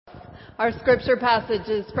Our scripture passage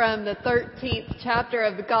is from the 13th chapter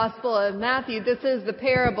of the Gospel of Matthew. This is the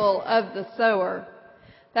parable of the sower.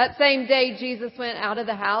 That same day, Jesus went out of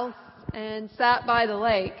the house and sat by the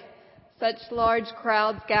lake. Such large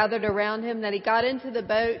crowds gathered around him that he got into the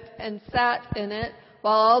boat and sat in it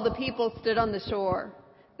while all the people stood on the shore.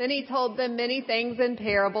 Then he told them many things in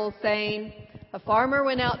parables, saying, "A farmer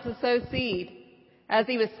went out to sow seed. As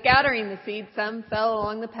he was scattering the seed, some fell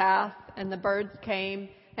along the path, and the birds came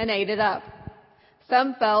and ate it up.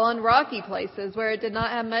 Some fell on rocky places where it did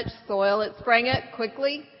not have much soil. It sprang up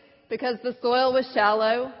quickly because the soil was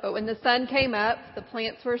shallow, but when the sun came up, the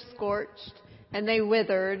plants were scorched and they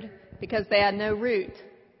withered because they had no root.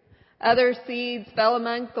 Other seeds fell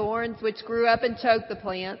among thorns, which grew up and choked the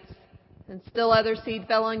plants. And still other seed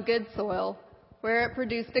fell on good soil, where it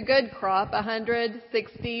produced a good crop, 100,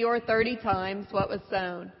 60, or 30 times what was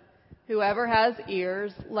sown. Whoever has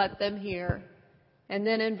ears, let them hear." And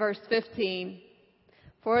then in verse 15,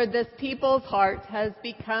 "For this people's heart has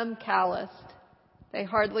become calloused. They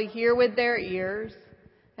hardly hear with their ears,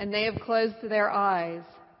 and they have closed their eyes.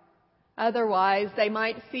 Otherwise, they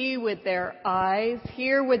might see with their eyes,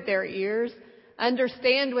 hear with their ears,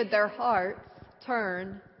 understand with their hearts,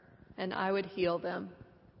 turn, and I would heal them."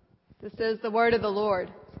 This is the word of the Lord.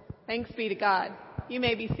 Thanks be to God. You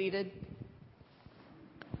may be seated.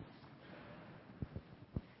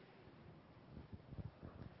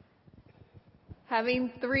 Having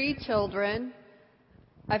 3 children,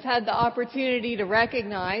 I've had the opportunity to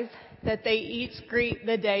recognize that they each greet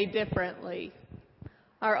the day differently.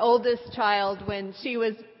 Our oldest child, when she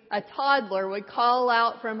was a toddler, would call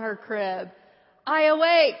out from her crib, "I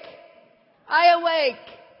awake! I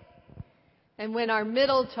awake!" And when our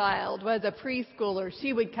middle child was a preschooler,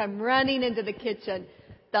 she would come running into the kitchen,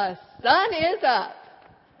 "The sun is up!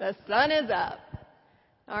 The sun is up!"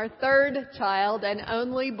 Our third child, an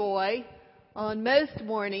only boy, on most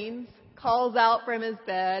mornings calls out from his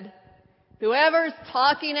bed, "Whoever's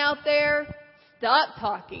talking out there, stop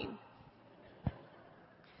talking."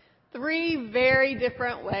 3 very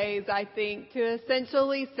different ways, I think, to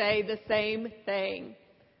essentially say the same thing.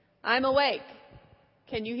 I'm awake.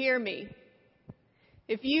 Can you hear me?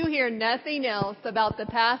 If you hear nothing else about the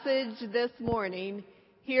passage this morning,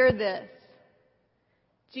 hear this.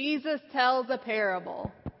 Jesus tells a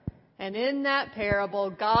parable, and in that parable,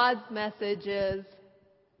 God's message is,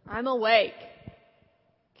 I'm awake.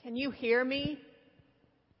 Can you hear me?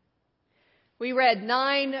 We read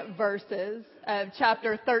 9 verses of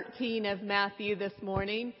chapter 13 of Matthew this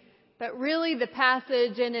morning, but really the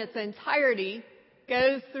passage in its entirety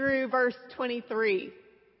goes through verse 23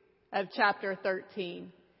 of chapter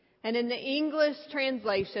 13. And in the English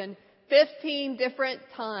translation, 15 different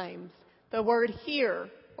times the word hear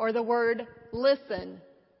or the word listen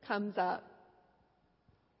comes up.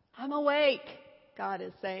 I'm awake, God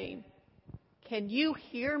is saying. Can you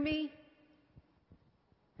hear me?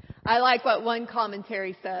 I like what one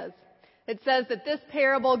commentary says. It says that this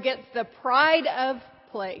parable gets the pride of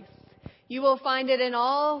place. You will find it in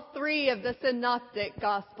all 3 of the synoptic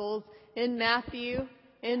gospels, in Matthew,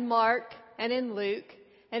 in Mark, and in Luke.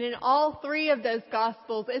 And in all 3 of those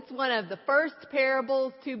gospels, it's one of the first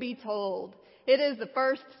parables to be told. It is the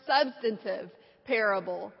first substantive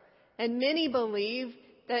parable. And many believe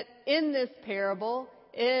that in this parable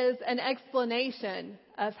is an explanation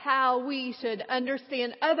of how we should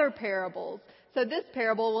understand other parables. So this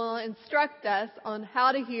parable will instruct us on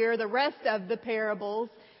how to hear the rest of the parables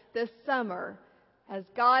this summer, as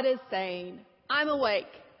God is saying, I'm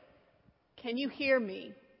awake. Can you hear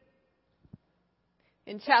me?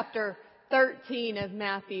 In chapter 13 of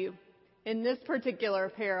Matthew, in this particular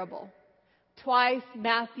parable, twice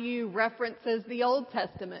Matthew references the Old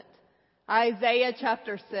Testament, Isaiah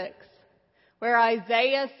chapter 6, where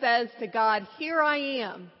Isaiah says to God, "Here I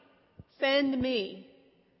am, send me."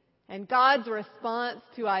 And God's response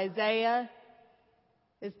to Isaiah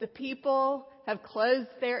is the people have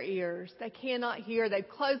closed their ears. They cannot hear. They've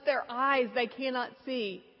closed their eyes. They cannot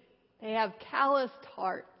see. They have calloused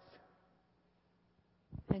hearts.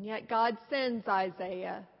 And yet God sends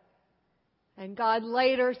Isaiah. And God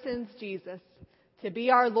later sends Jesus to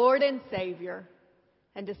be our Lord and Savior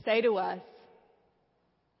and to say to us,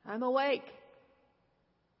 I'm awake.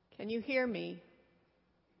 Can you hear me?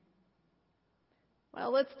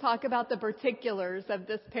 Well, let's talk about the particulars of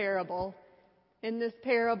this parable. In this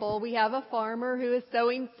parable, we have a farmer who is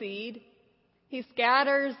sowing seed. He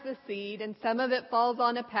scatters the seed, and some of it falls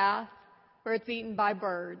on a path where it's eaten by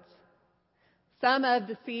birds. Some of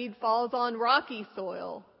the seed falls on rocky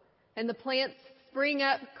soil, and the plants spring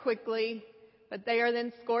up quickly, but they are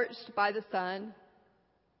then scorched by the sun.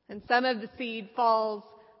 And some of the seed falls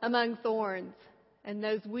among thorns, and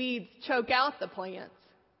those weeds choke out the plants.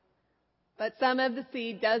 But some of the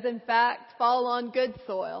seed does in fact fall on good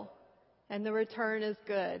soil, and the return is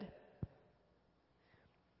good.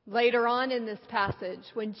 Later on in this passage,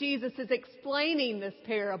 when Jesus is explaining this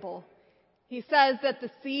parable, he says that the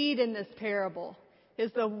seed in this parable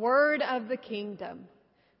is the word of the kingdom.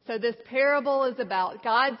 So this parable is about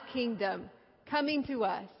God's kingdom coming to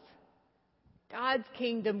us, God's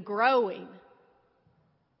kingdom growing.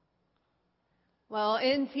 Well,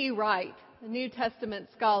 N.T. Wright, a New Testament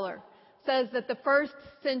scholar, says that the first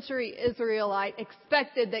century Israelite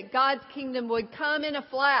expected that God's kingdom would come in a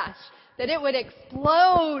flash, that it would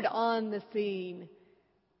explode on the scene,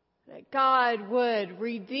 that God would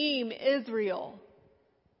redeem Israel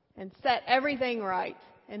and set everything right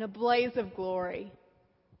in a blaze of glory.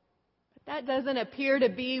 But that doesn't appear to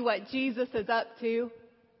be what Jesus is up to.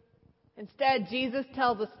 Instead, Jesus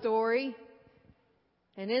tells a story,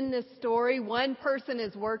 and in this story, one person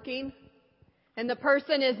is working. And the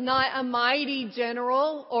person is not a mighty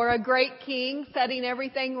general or a great king setting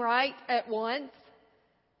everything right at once.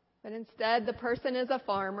 But instead, the person is a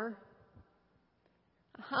farmer,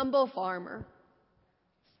 a humble farmer,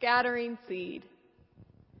 scattering seed.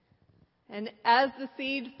 And as the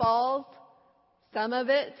seed falls, some of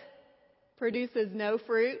it produces no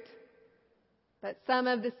fruit, but some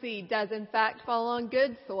of the seed does in fact fall on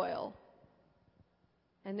good soil.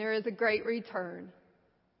 And there is a great return.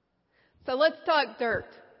 So let's talk dirt.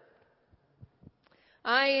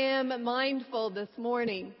 I am mindful this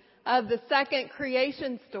morning of the second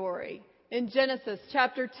creation story in Genesis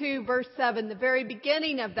chapter 2, verse 7, the very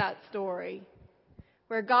beginning of that story,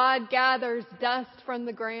 where God gathers dust from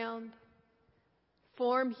the ground,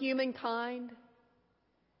 form humankind,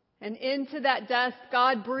 and into that dust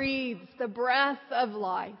God breathes the breath of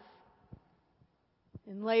life.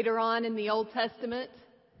 And later on in the Old Testament,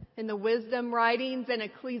 in the wisdom writings in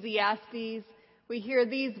Ecclesiastes, we hear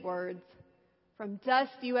these words, "From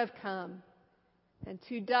dust you have come, and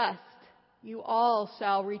to dust you all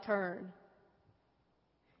shall return."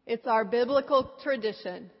 It's our biblical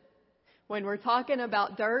tradition. When we're talking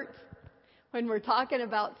about dirt, when we're talking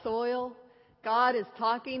about soil, God is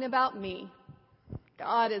talking about me.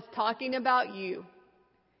 God is talking about you.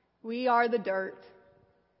 We are the dirt.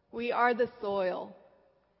 We are the soil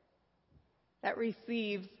that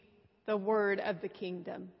receives the word of the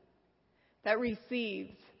kingdom, that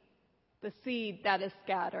receives the seed that is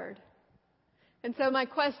scattered. And so my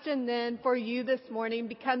question then for you this morning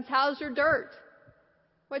becomes, how's your dirt?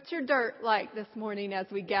 What's your dirt like this morning as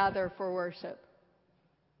we gather for worship?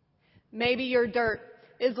 Maybe your dirt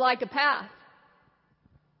is like a path.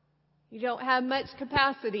 You don't have much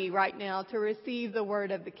capacity right now to receive the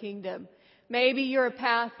word of the kingdom. Maybe you're a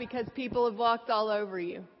path because people have walked all over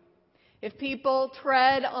you. If people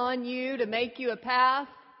tread on you to make you a path,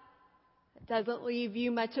 it doesn't leave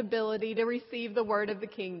you much ability to receive the word of the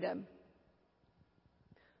kingdom.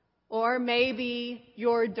 Or maybe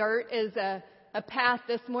your dirt is a path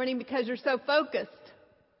this morning because you're so focused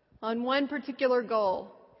on one particular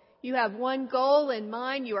goal. You have one goal in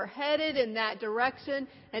mind. You are headed in that direction,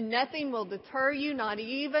 and nothing will deter you, not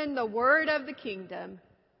even the word of the kingdom.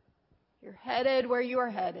 You're headed where you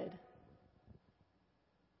are headed.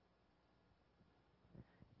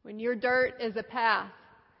 When your dirt is a path,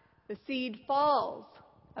 the seed falls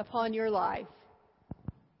upon your life,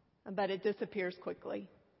 but it disappears quickly.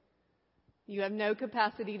 You have no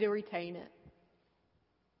capacity to retain it.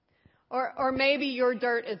 Or maybe your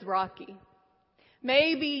dirt is rocky.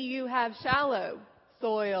 Maybe you have shallow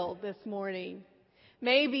soil this morning.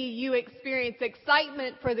 Maybe you experience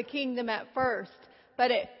excitement for the kingdom at first,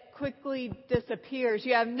 but it quickly disappears.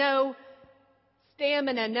 You have no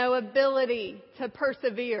stamina, no ability to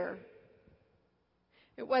persevere.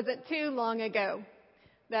 It wasn't too long ago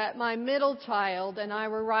that my middle child and I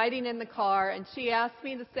were riding in the car, and she asked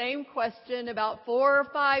me the same question about 4 or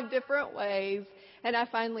 5 different ways, and I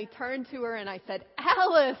finally turned to her and I said,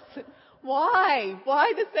 "Alice, why?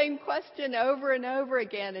 Why the same question over and over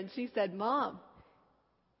again?" And she said, "Mom,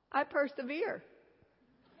 I persevere."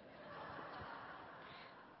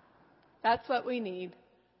 That's what we need.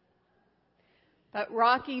 But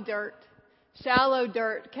rocky dirt, shallow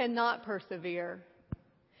dirt cannot persevere.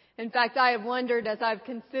 In fact, I have wondered as I've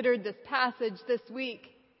considered this passage this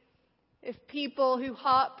week, if people who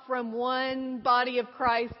hop from one body of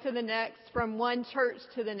Christ to the next, from one church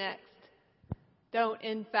to the next, don't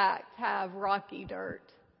in fact have rocky dirt,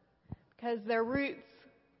 because their roots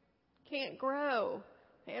can't grow.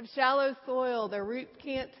 They have shallow soil. Their roots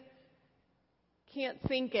can't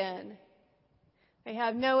sink in. They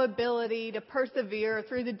have no ability to persevere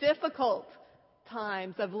through the difficult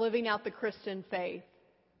times of living out the Christian faith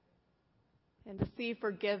and to see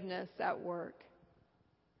forgiveness at work.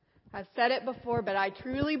 I've said it before, but I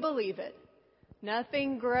truly believe it.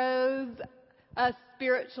 Nothing grows us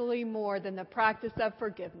spiritually more than the practice of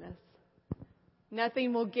forgiveness.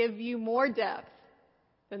 Nothing will give you more depth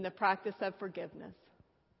than the practice of forgiveness.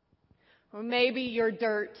 Or maybe your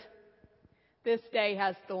dirt this day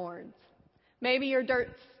has thorns. Maybe your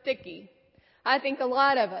dirt's sticky. I think a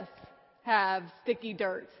lot of us have sticky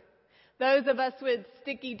dirt. Those of us with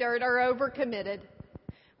sticky dirt are overcommitted.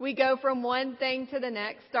 We go from one thing to the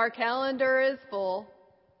next. Our calendar is full.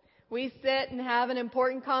 We sit and have an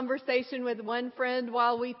important conversation with one friend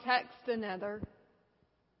while we text another.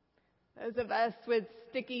 Those of us with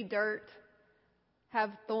sticky dirt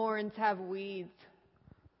have thorns, have weeds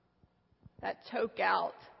that choke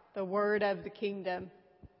out the word of the kingdom.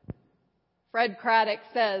 Fred Craddock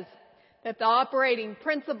says that the operating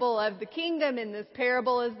principle of the kingdom in this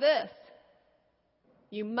parable is this: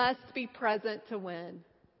 you must be present to win.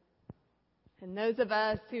 And those of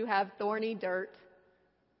us who have thorny dirt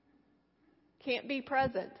can't be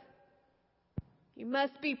present. You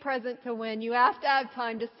must be present to win. You have to have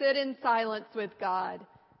time to sit in silence with God,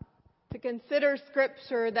 to consider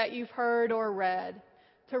scripture that you've heard or read,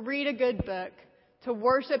 to read a good book, to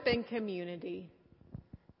worship in community.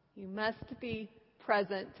 You must be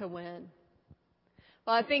present to win.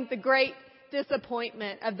 Well, I think the great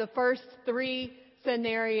disappointment of the first three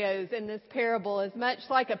scenarios in this parable is much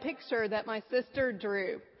like a picture that my sister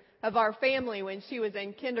drew of our family when she was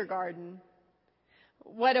in kindergarten.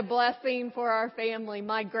 What a blessing for our family.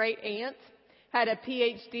 My great aunt had a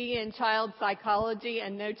PhD in child psychology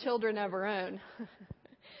and no children of her own.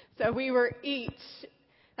 So we were each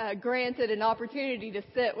granted an opportunity to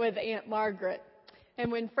sit with Aunt Margaret.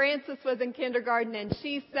 And when Frances was in kindergarten and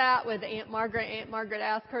she sat with Aunt Margaret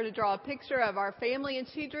asked her to draw a picture of our family, and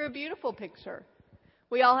she drew a beautiful picture.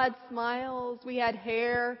 We all had smiles, we had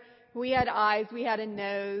hair, we had eyes, we had a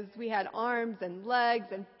nose, we had arms and legs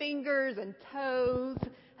and fingers and toes,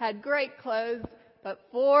 had great clothes, but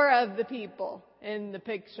 4 of the people in the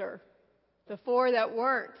picture, the 4 that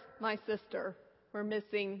weren't my sister, were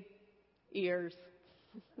missing ears.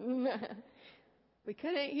 We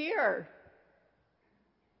couldn't hear.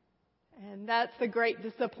 And that's the great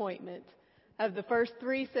disappointment of the first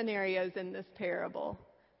 3 scenarios in this parable.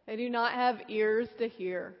 They do not have ears to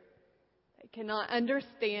hear. They cannot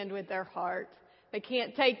understand with their heart. They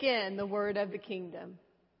can't take in the word of the kingdom.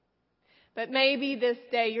 But maybe this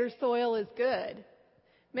day your soil is good.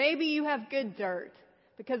 Maybe you have good dirt,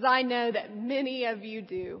 because I know that many of you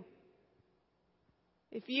do.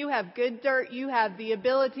 If you have good dirt, you have the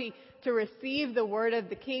ability to receive the word of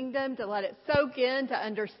the kingdom, to let it soak in, to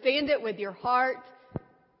understand it with your heart,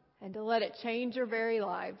 and to let it change your very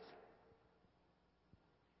lives.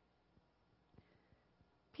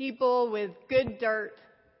 People with good dirt,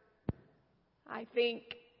 I think,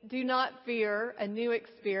 do not fear a new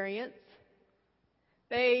experience.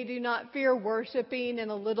 They do not fear worshiping in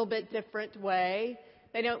a little bit different way.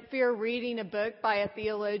 They don't fear reading a book by a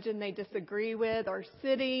theologian they disagree with, or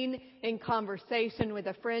sitting in conversation with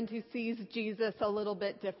a friend who sees Jesus a little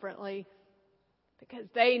bit differently, because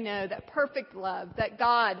they know that perfect love, that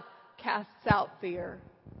God casts out fear.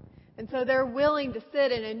 And so they're willing to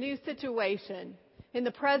sit in a new situation in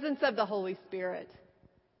the presence of the Holy Spirit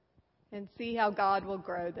and see how God will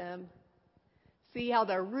grow them, see how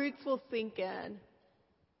their roots will sink in,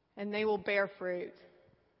 and they will bear fruit.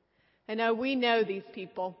 And we know these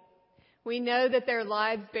people. We know that their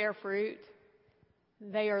lives bear fruit.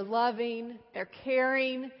 They are loving, they're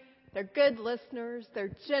caring, they're good listeners,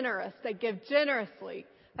 they're generous, they give generously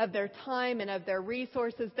of their time and of their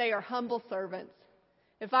resources. They are humble servants.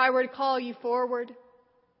 If I were to call you forward,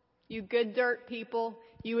 you good dirt people,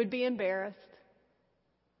 you would be embarrassed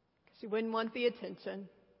because you wouldn't want the attention.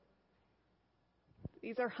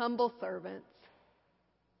 These are humble servants,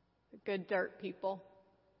 the good dirt people.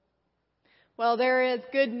 Well, there is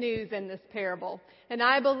good news in this parable, and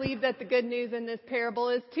I believe that the good news in this parable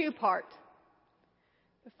is 2-part.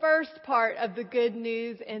 The first part of the good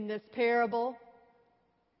news in this parable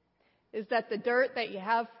is that the dirt that you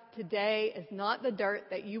have today is not the dirt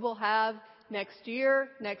that you will have next year,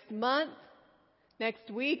 next month,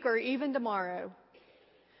 next week, or even tomorrow.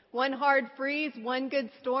 One hard freeze, one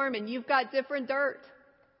good storm, and you've got different dirt.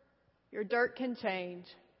 Your dirt can change.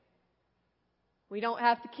 We don't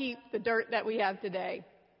have to keep the dirt that we have today.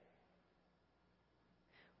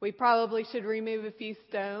 We probably should remove a few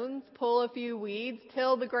stones, pull a few weeds,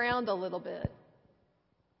 till the ground a little bit.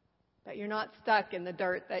 But you're not stuck in the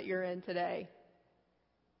dirt that you're in today.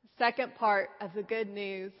 The second part of the good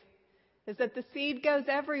news is that the seed goes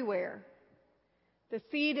everywhere. The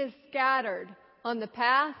seed is scattered on the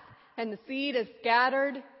path, and the seed is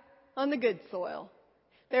scattered on the good soil.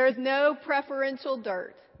 There is no preferential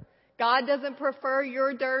dirt. God doesn't prefer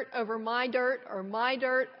your dirt over my dirt or my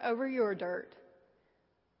dirt over your dirt.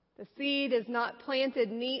 The seed is not planted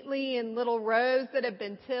neatly in little rows that have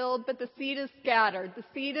been tilled, but the seed is scattered. The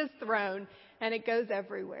seed is thrown, and it goes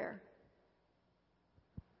everywhere.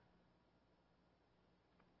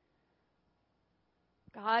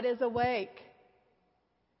 God is awake.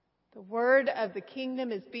 The word of the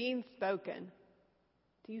kingdom is being spoken.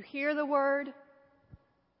 Do you hear the word?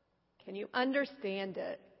 Can you understand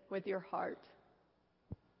it with your heart?